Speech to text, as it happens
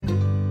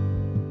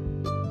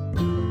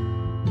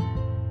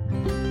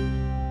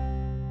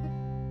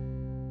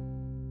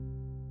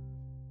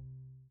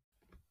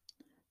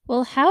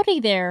Well, howdy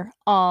there,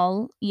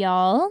 all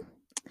y'all.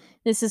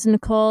 This is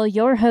Nicole,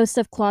 your host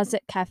of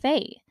Closet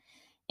Cafe.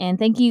 And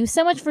thank you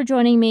so much for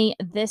joining me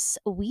this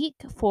week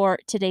for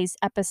today's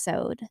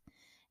episode.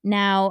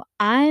 Now,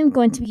 I'm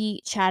going to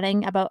be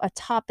chatting about a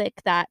topic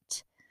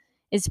that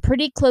is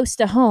pretty close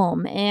to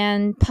home,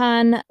 and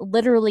pun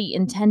literally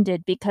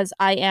intended because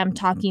I am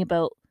talking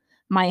about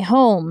my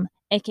home,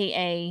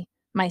 aka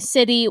my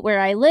city where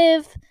I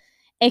live,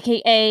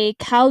 aka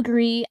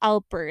Calgary,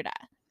 Alberta.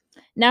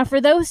 Now,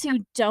 for those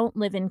who don't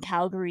live in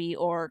Calgary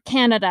or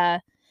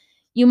Canada,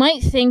 you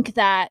might think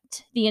that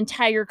the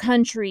entire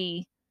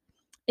country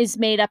is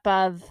made up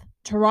of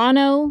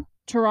Toronto,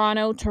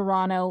 Toronto,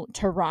 Toronto,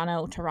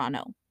 Toronto,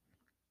 Toronto.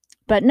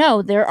 But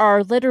no, there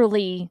are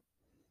literally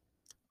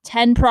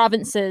 10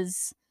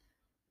 provinces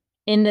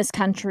in this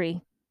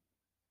country.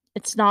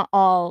 It's not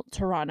all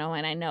Toronto,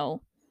 and I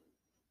know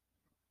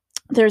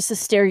there's a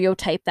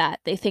stereotype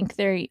that they think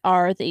they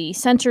are the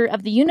center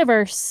of the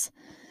universe,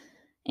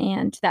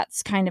 and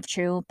that's kind of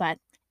true. But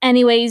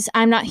anyways,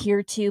 I'm not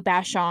here to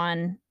bash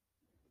on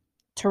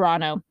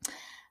Toronto.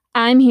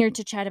 I'm here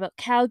to chat about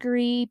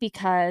Calgary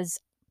because,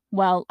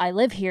 well, I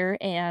live here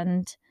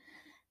and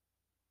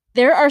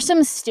there are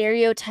some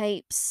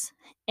stereotypes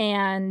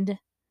and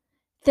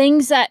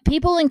things that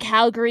people in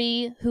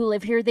Calgary who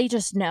live here, they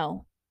just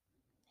know.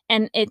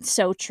 And it's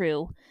so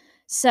true.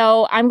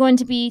 So I'm going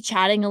to be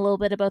chatting a little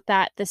bit about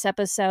that this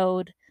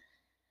episode.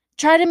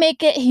 Try to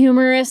make it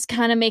humorous,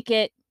 kind of make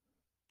it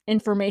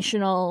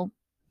informational,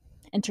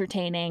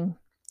 entertaining,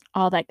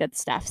 all that good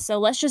stuff. So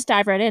let's just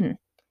dive right in.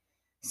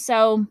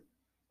 So,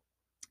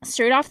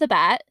 straight off the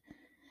bat,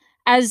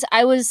 as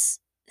I was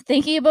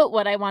thinking about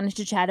what I wanted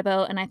to chat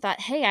about, and I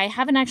thought, hey, I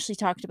haven't actually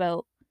talked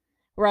about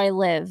where I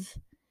live.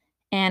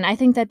 And I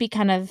think that'd be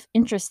kind of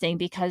interesting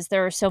because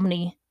there are so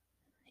many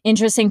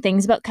interesting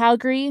things about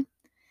Calgary.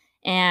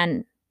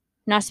 And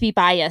not to be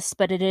biased,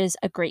 but it is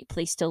a great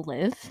place to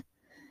live.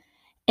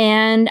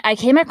 And I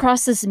came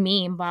across this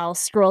meme while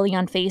scrolling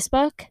on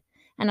Facebook.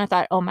 And I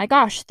thought, oh my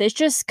gosh, this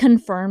just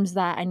confirms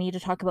that I need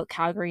to talk about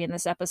Calgary in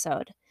this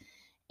episode.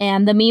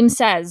 And the meme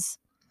says,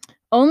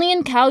 only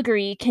in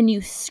Calgary can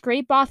you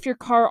scrape off your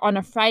car on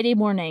a Friday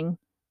morning,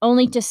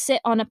 only to sit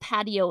on a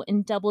patio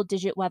in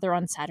double-digit weather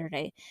on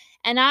Saturday.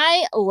 And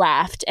I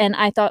laughed, and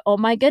I thought, oh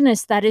my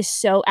goodness, that is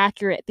so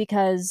accurate,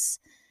 because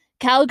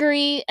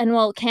Calgary and,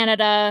 well,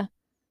 Canada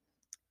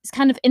is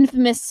kind of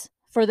infamous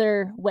for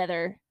their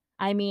weather.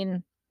 I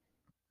mean,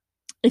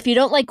 if you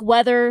don't like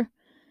weather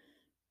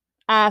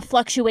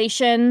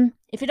fluctuation,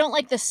 if you don't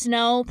like the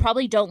snow,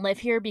 probably don't live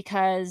here,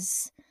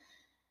 because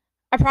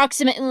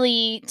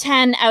approximately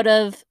 10 out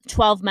of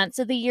 12 months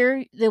of the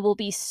year, there will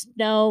be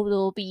snow, there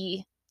will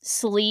be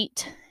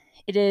sleet.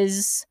 It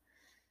is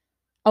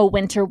a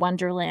winter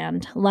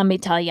wonderland, let me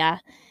tell ya.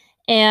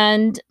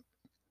 And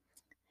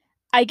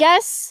I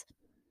guess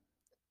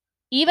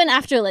even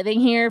after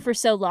living here for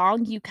so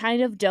long, you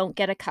kind of don't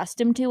get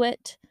accustomed to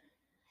it.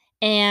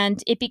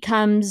 And it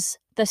becomes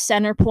the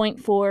center point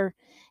for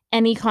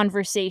any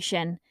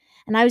conversation.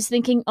 And I was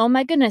thinking, oh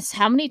my goodness,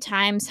 how many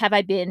times have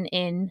I been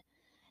in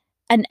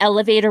an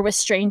elevator with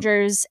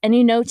strangers, and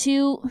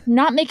to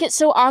not make it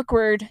so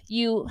awkward,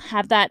 you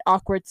have that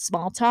awkward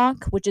small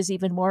talk, which is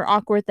even more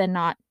awkward than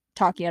not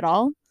talking at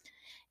all.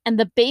 And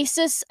the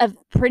basis of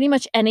pretty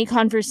much any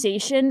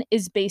conversation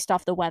is based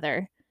off the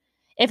weather.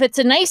 If it's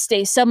a nice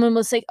day, someone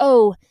will say,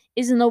 oh,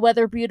 isn't the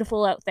weather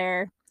beautiful out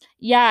there?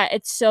 Yeah,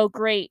 it's so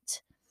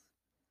great.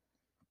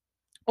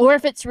 Or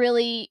if it's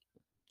really,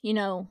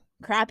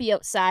 crappy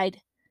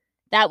outside,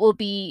 that will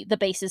be the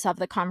basis of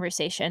the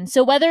conversation.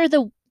 So whether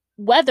the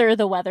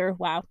weather,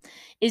 wow,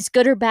 is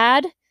good or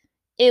bad,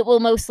 it will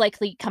most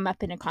likely come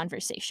up in a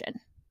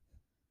conversation.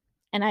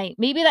 And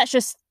maybe that's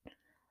just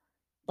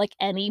like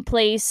any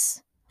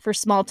place for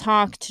small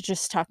talk, to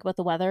just talk about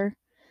the weather.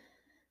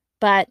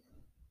 But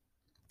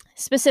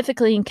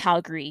specifically in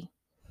Calgary,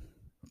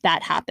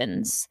 that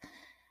happens.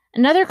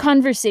 Another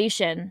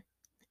conversation,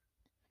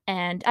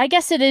 and I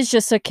guess it is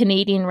just a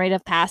Canadian rite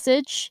of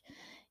passage,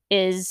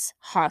 is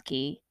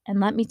hockey. And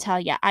let me tell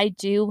you, I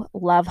do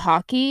love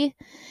hockey.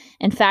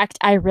 In fact,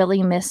 I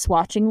really miss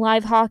watching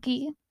live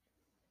hockey.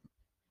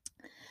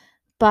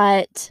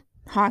 But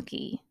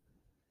hockey,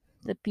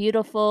 the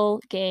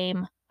beautiful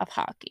game of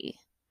hockey.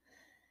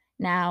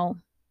 Now,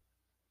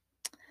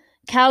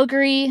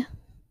 Calgary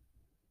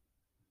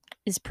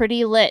is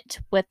pretty lit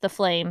with the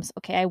Flames.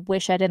 Okay, I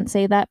wish I didn't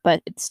say that,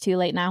 but it's too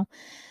late now.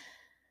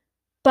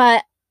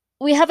 But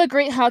we have a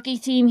great hockey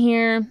team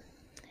here,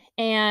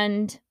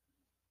 and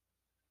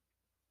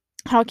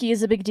hockey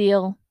is a big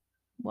deal.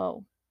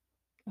 Whoa,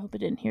 I hope I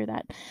didn't hear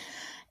that.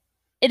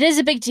 It is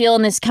a big deal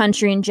in this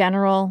country in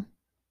general,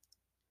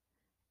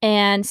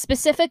 and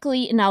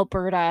specifically in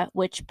Alberta,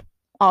 which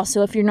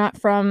also, if you're not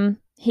from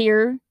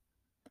here,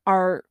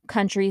 our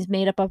country is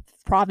made up of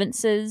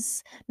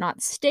provinces,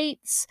 not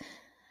states.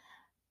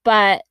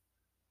 But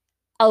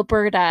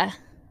Alberta,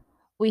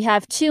 we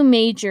have two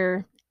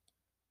major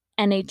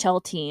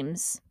NHL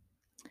teams,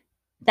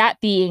 that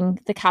being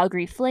the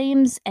Calgary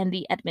Flames and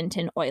the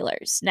Edmonton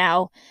Oilers.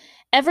 Now,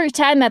 every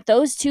time that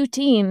those two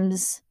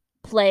teams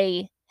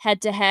play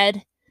head to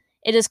head,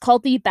 it is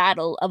called the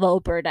Battle of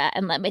Alberta.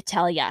 And let me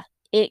tell ya,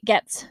 it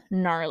gets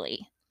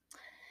gnarly.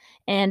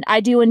 And I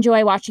do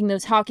enjoy watching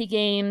those hockey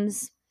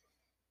games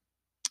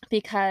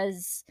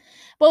because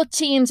both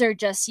teams are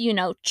just,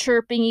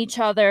 chirping each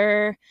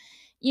other.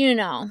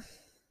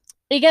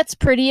 It gets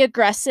pretty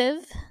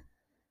aggressive,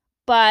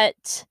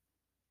 but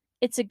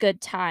it's a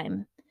good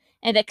time.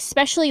 And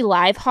especially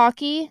live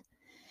hockey.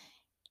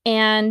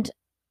 And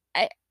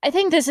I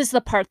think this is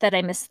the part that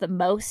I miss the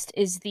most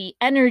is the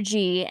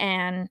energy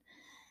and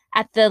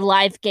at the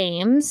live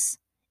games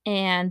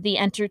and the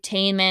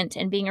entertainment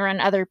and being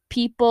around other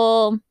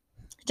people.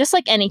 Just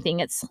like anything,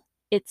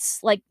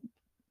 it's like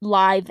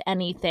live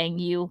anything.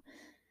 You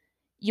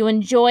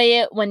enjoy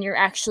it when you're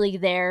actually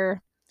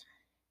there.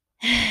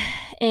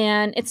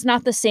 And it's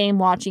not the same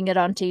watching it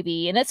on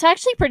TV. And it's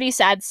actually pretty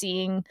sad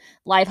seeing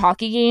live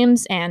hockey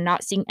games and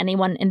not seeing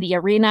anyone in the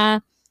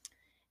arena.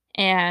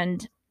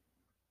 And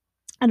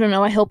I don't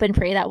know, I hope and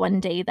pray that one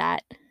day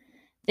that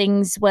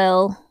things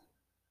will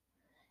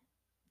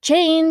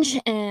change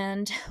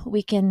and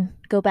we can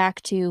go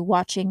back to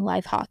watching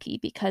live hockey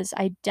because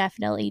I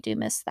definitely do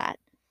miss that.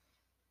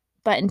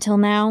 But until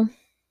now,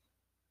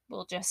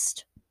 we'll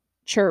just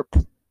chirp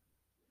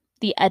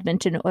the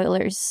Edmonton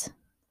Oilers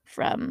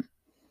from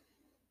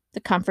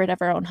the comfort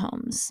of our own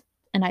homes.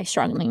 And I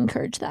strongly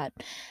encourage that,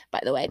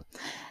 by the way.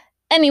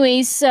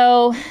 Anyways,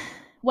 so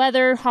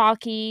weather,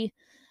 hockey,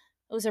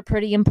 those are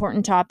pretty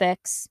important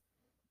topics.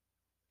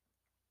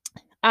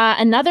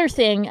 Another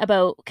thing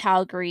about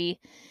Calgary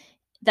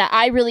that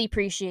I really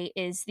appreciate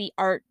is the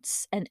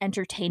arts and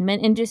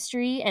entertainment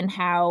industry and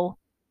how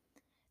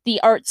the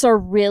arts are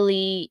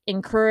really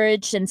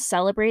encouraged and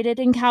celebrated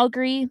in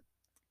Calgary.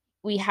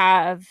 We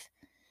have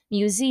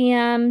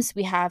museums,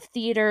 we have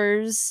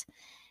theaters,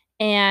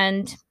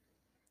 and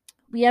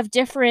we have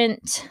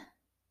different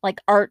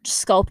like art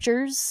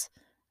sculptures.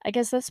 I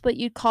guess that's what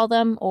you'd call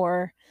them,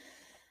 or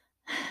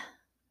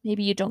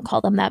maybe you don't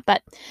call them that,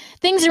 but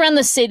things around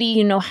the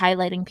city,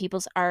 highlighting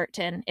people's art,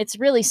 and it's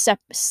really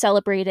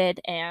celebrated.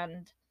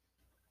 And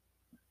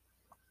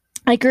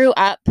I grew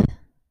up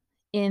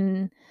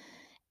in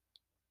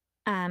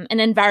an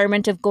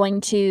environment of going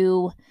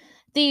to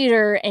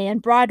theater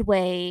and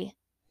Broadway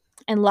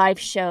and live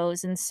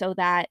shows, and so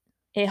that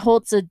it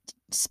holds a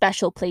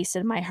special place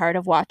in my heart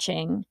of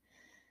watching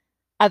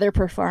other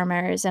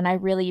performers, and I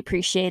really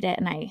appreciate it,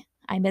 and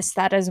I miss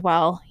that as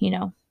well,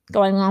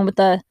 going on with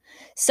the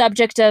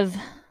subject of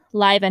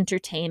live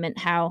entertainment,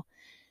 how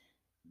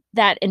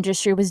that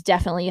industry was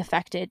definitely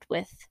affected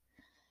with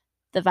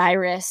the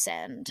virus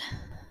and,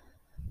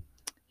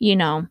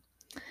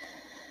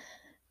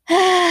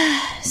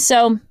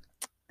 so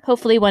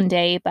hopefully one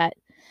day, but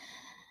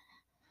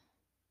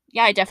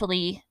yeah, I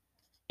definitely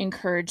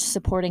encourage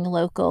supporting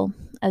local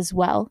as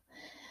well.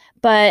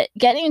 But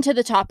getting into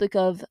the topic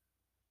of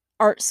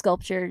art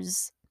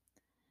sculptures,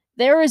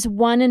 there is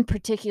one in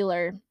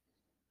particular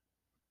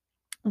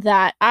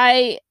that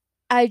I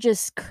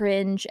just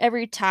cringe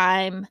every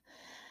time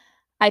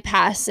I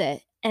pass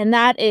it, and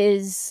that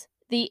is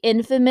the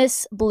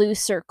infamous blue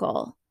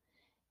circle.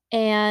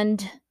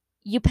 And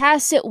you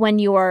pass it when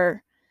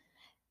you're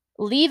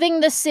leaving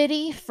the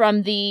city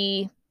from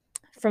the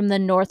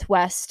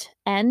northwest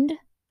end.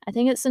 I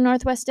think it's the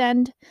northwest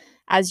end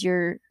as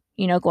you're,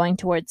 going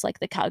towards like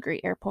the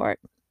Calgary airport.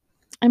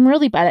 I'm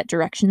really bad at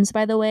directions,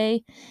 by the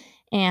way,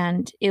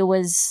 and it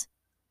was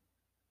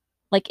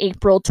like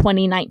April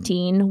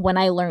 2019 when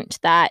I learned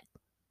that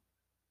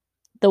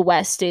the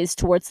west is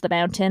towards the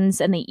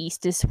mountains and the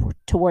east is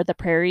toward the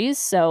prairies.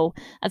 So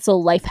that's a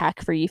life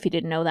hack for you if you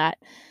didn't know that.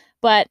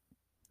 But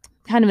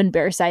kind of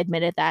embarrassed I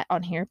admitted that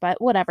on here,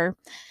 but whatever.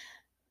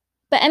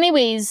 But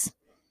anyways,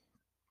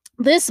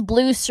 this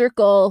blue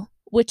circle,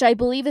 which I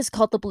believe is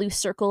called the Blue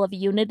Circle of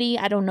Unity,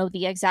 I don't know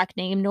the exact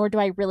name, nor do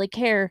I really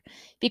care,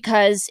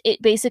 because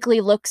it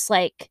basically looks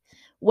like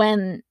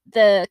when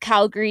the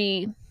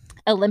Calgary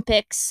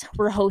Olympics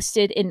were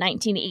hosted in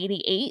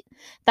 1988,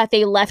 that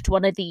they left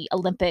one of the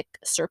Olympic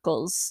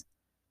circles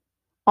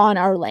on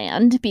our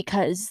land,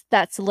 because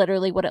that's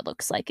literally what it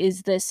looks like,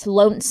 is this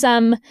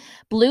lonesome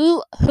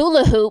blue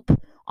hula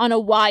hoop on a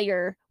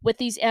wire with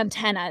these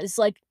antennas.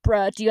 Like,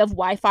 bruh, do you have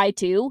Wi-Fi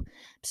too?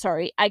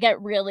 Sorry, I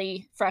get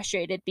really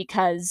frustrated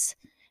because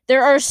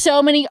there are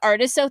so many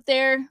artists out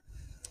there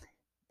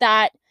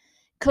that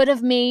could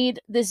have made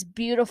this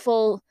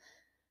beautiful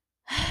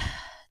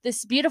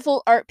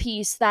art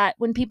piece that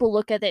when people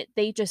look at it,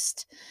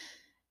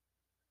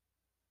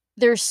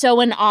 they're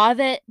so in awe of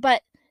it.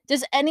 But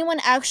does anyone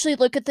actually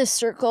look at this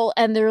circle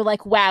and they're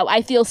like, wow,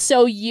 I feel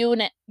so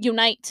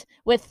unite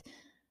with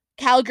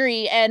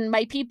Calgary and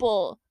my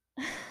people?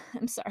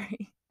 I'm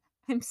sorry.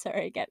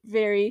 I get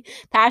very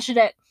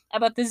passionate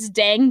about this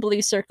dang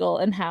blue circle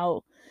and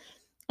how,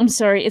 I'm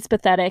sorry, it's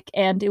pathetic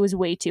and it was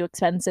way too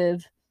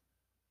expensive.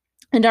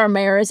 And our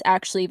mayor is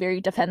actually very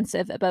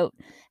defensive about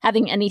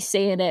having any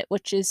say in it,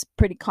 which is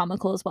pretty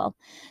comical as well.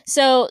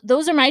 So,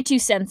 those are my 2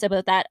 cents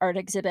about that art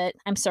exhibit.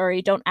 I'm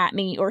sorry, don't at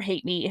me or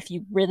hate me if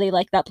you really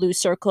like that blue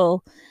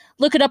circle.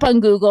 Look it up on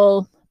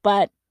Google,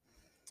 but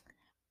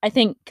I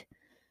think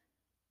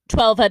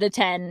 12 out of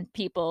 10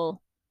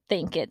 people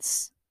think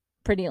it's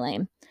pretty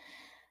lame.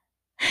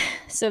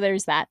 So,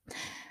 there's that.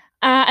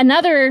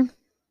 Another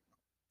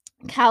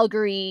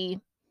Calgary,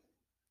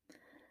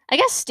 I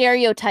guess,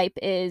 stereotype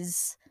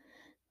is,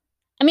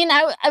 I mean,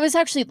 I was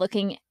actually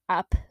looking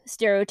up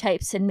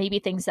stereotypes and maybe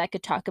things that I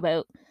could talk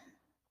about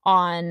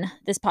on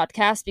this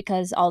podcast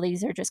because all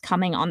these are just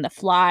coming on the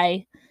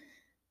fly.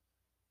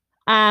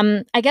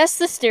 I guess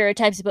the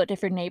stereotypes about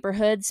different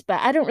neighborhoods, but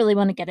I don't really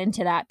want to get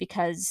into that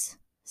because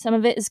some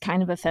of it is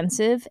kind of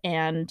offensive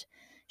and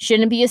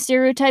shouldn't be a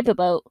stereotype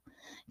about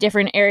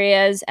different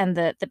areas and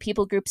the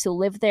people groups who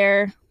live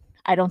there.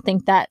 I don't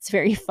think that's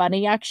very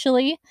funny,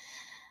 actually.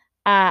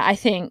 I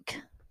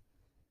think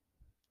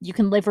you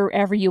can live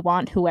wherever you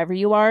want, whoever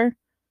you are.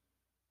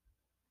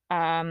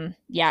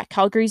 Yeah,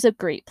 Calgary's a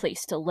great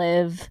place to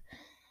live.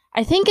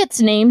 I think it's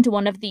named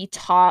one of the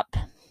top,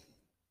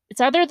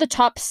 it's either the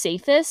top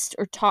safest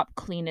or top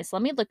cleanest.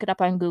 Let me look it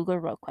up on Google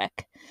real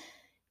quick.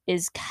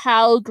 Is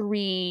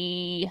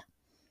Calgary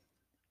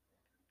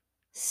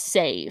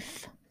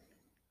safe?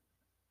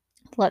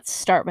 Let's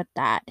start with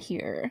that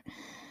here.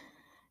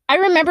 I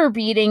remember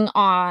reading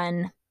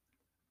on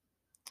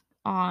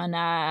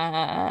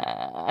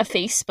a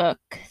Facebook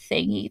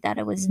thingy that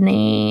it was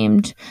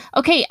named.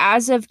 Okay,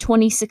 as of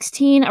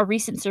 2016, a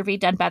recent survey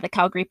done by the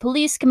Calgary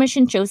Police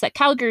Commission shows that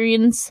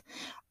Calgarians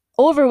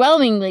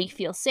overwhelmingly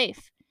feel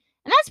safe.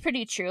 And that's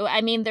pretty true.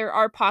 I mean, there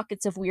are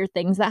pockets of weird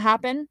things that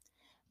happen,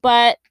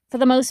 but for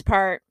the most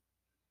part,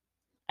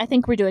 I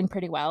think we're doing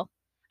pretty well.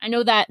 I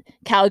know that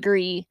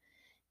Calgary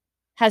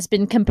has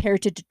been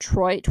compared to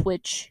Detroit,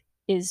 which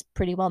is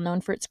pretty well known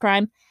for its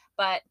crime,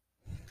 but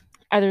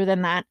other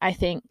than that, I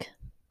think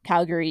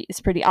Calgary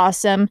is pretty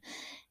awesome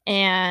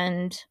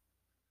and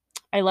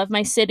I love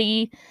my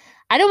city.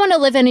 I don't want to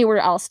live anywhere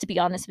else, to be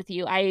honest with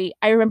you. I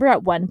remember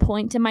at one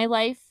point in my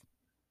life,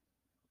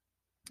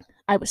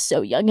 I was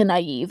so young and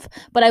naive,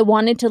 but I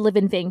wanted to live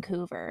in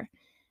Vancouver,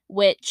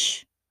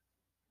 which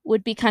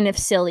would be kind of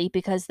silly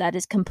because that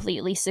is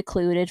completely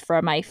secluded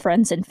from my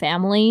friends and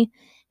family.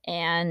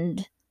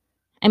 And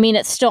I mean,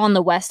 it's still on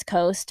the West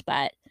Coast,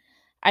 but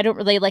I don't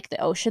really like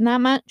the ocean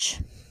that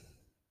much.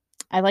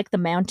 I like the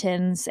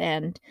mountains,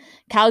 and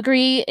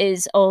Calgary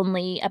is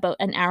only about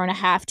an hour and a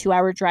half, 2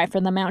 hour drive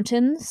from the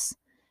mountains,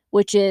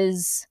 which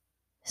is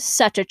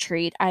such a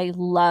treat. I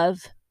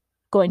love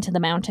going to the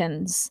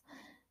mountains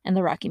and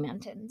the Rocky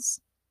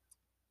Mountains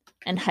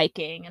and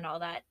hiking and all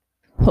that.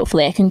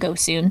 Hopefully, I can go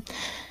soon.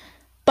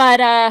 But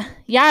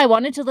yeah, I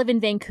wanted to live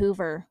in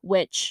Vancouver,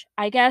 which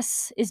I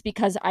guess is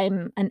because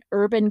I'm an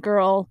urban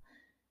girl.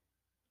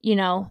 You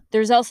know,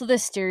 there's also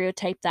this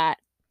stereotype that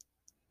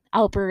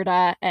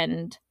Alberta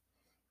and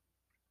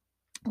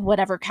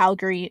whatever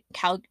Calgarians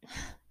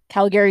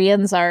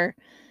are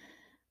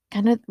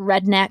kind of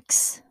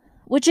rednecks,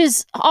 which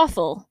is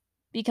awful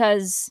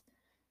because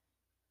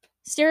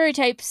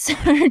stereotypes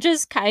are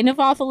just kind of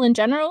awful in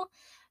general.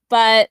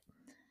 But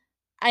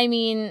I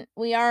mean,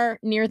 we are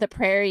near the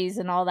prairies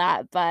and all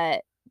that,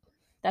 but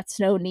that's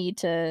no need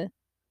to,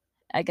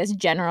 I guess,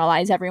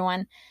 generalize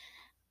everyone.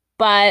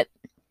 But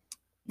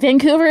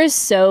Vancouver is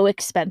so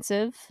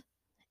expensive.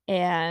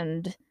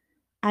 And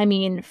I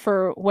mean,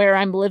 for where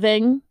I'm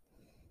living,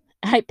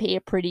 I pay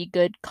a pretty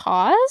good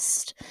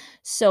cost.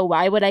 So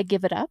why would I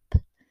give it up?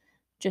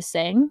 Just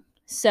saying.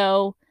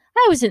 So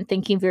I wasn't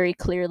thinking very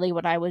clearly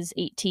when I was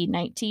 18,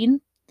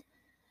 19,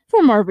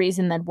 for more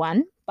reason than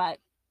one. But,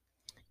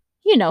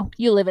 you know,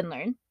 you live and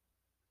learn.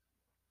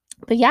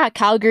 But yeah,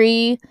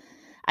 Calgary,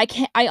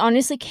 I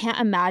honestly can't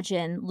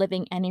imagine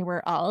living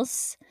anywhere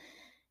else.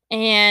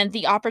 And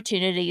the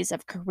opportunities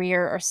of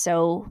career are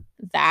so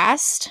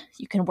vast.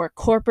 You can work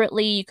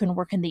corporately, you can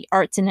work in the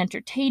arts and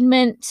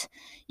entertainment,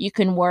 you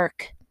can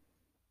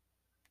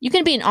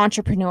be an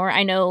entrepreneur.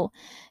 I know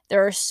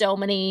there are so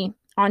many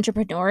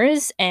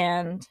entrepreneurs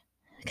and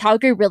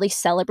Calgary really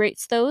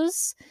celebrates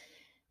those.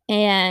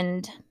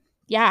 And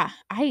yeah,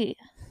 I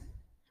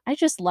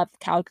just love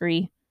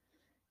Calgary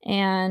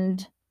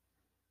and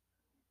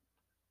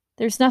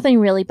there's nothing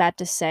really bad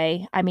to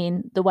say. I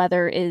mean, the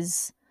weather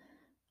is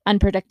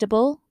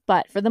unpredictable,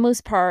 but for the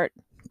most part,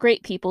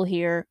 great people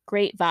here,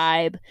 great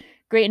vibe,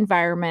 great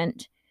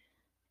environment.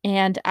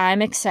 And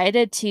I'm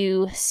excited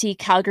to see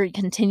Calgary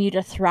continue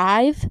to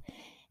thrive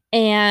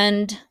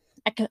and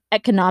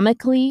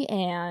economically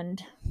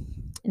and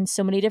in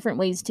so many different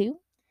ways too.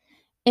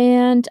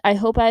 And I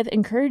hope I've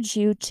encouraged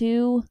you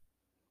to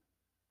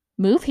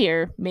move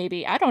here,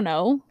 maybe. I don't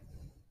know.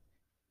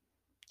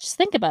 Just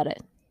think about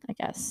it, I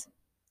guess.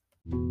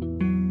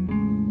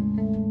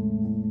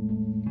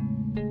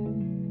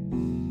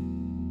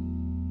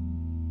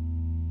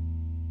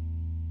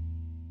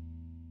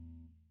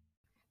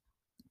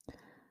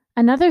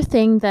 Another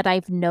thing that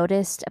I've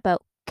noticed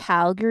about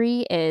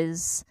Calgary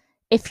is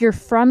if you're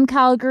from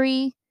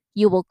Calgary,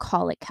 you will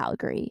call it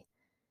Calgary.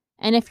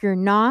 And if you're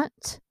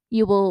not,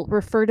 you will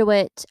refer to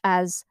it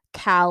as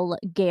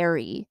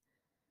Calgary.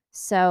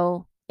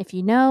 So if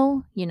you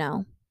know, you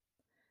know.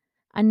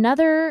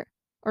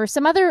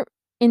 Some other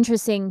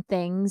interesting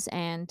things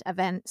and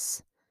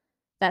events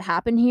that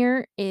happen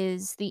here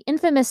is the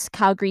infamous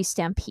Calgary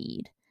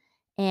Stampede.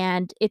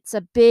 And it's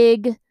a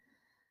big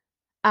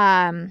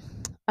um,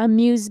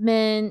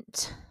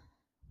 amusement.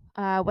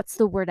 What's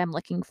the word I'm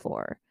looking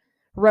for?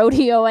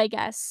 Rodeo, I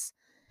guess,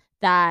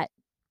 that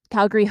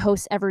Calgary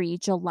hosts every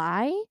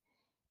July.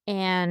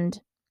 And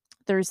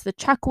there's the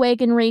chuck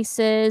wagon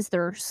races,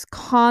 there's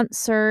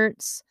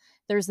concerts,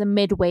 there's the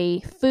midway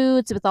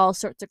foods with all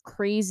sorts of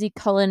crazy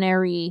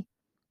culinary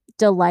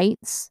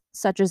delights,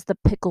 such as the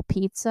pickle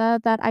pizza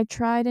that I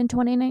tried in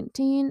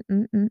 2019.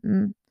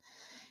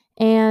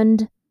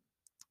 And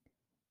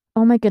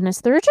oh my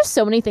goodness, there are just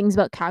so many things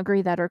about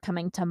Calgary that are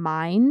coming to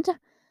mind.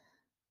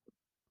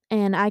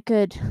 And I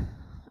could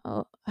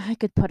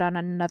put on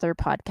another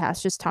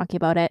podcast just talking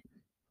about it.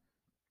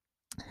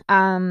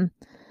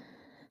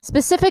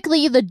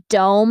 Specifically the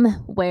dome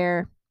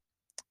where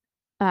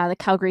the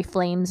Calgary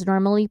Flames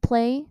normally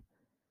play.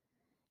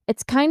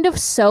 It's kind of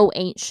so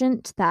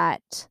ancient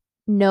that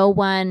no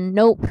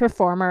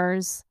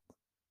performers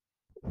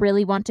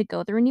really want to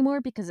go there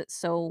anymore because it's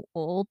so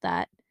old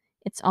that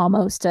it's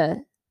almost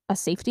a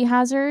safety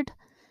hazard.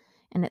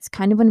 And it's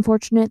kind of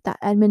unfortunate that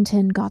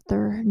Edmonton got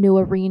their new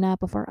arena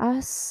before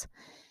us.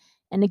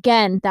 And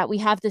again, that we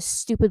have this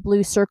stupid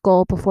blue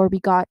circle before we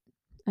got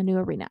a new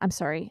arena. I'm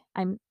sorry.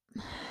 I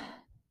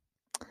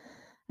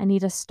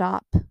need to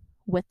stop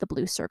with the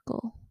blue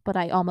circle, but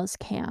I almost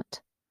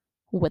can't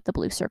with the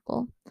blue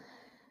circle.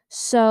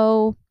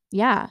 So,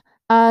 yeah.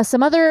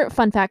 Some other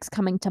fun facts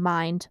coming to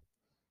mind,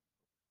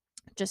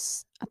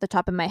 just at the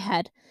top of my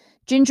head.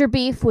 Ginger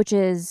beef, which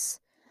is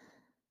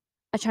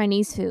a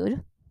Chinese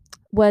food,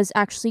 was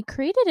actually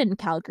created in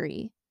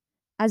Calgary,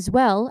 as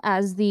well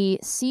as the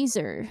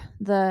Caesar,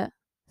 the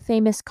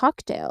famous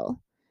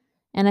cocktail.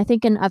 And I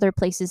think in other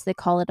places they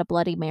call it a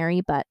Bloody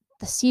Mary, but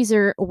the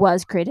Caesar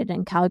was created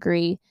in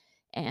Calgary.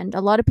 And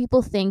a lot of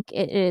people think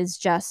it is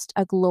just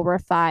a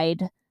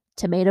glorified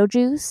tomato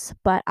juice,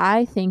 but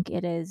I think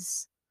it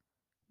is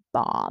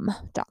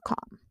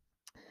bomb.com.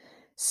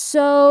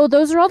 So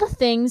those are all the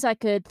things I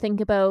could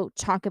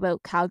talk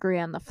about Calgary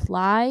on the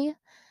fly.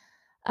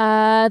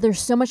 There's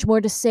so much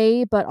more to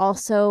say, but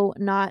also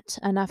not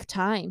enough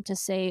time to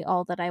say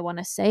all that I want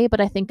to say.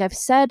 But I think I've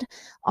said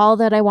all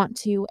that I want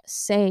to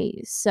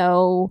say.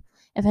 So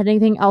if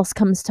anything else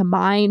comes to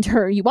mind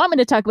or you want me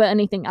to talk about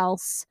anything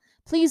else,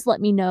 please let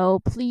me know.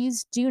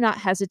 Please do not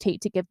hesitate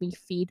to give me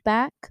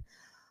feedback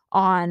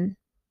on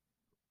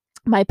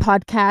my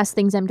podcast,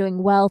 things I'm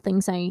doing well,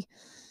 things I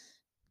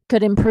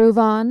could improve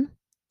on.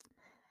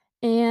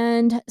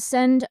 And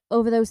send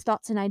over those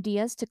thoughts and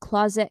ideas to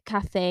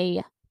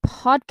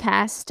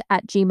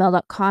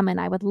closetcafepodcast@gmail.com,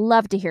 and I would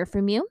love to hear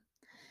from you.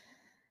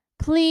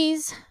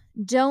 Please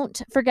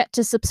don't forget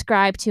to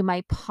subscribe to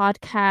my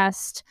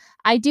podcast.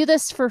 I do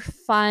this for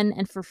fun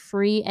and for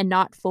free and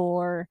not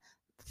for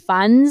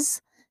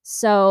funds.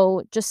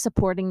 So just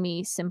supporting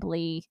me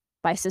simply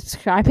by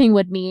subscribing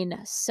would mean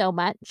so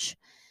much.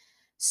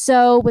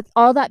 So, with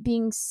all that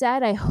being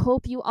said, I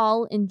hope you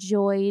all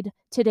enjoyed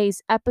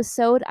today's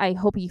episode. I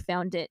hope you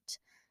found it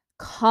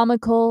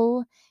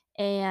comical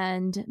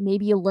and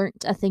maybe you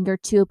learned a thing or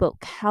two about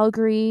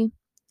Calgary.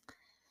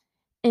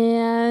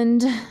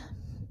 And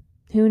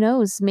who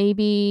knows,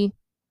 maybe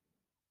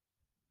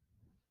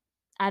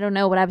I don't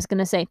know what I was going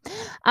to say.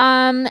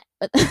 Okay,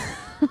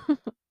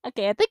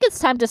 I think it's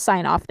time to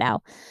sign off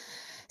now.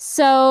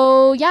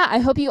 So, yeah, I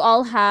hope you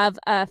all have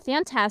a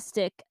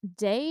fantastic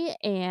day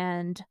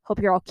and hope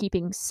you're all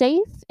keeping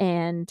safe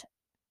and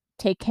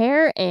take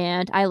care.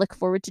 And I look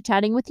forward to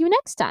chatting with you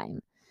next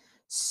time.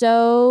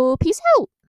 So, peace out.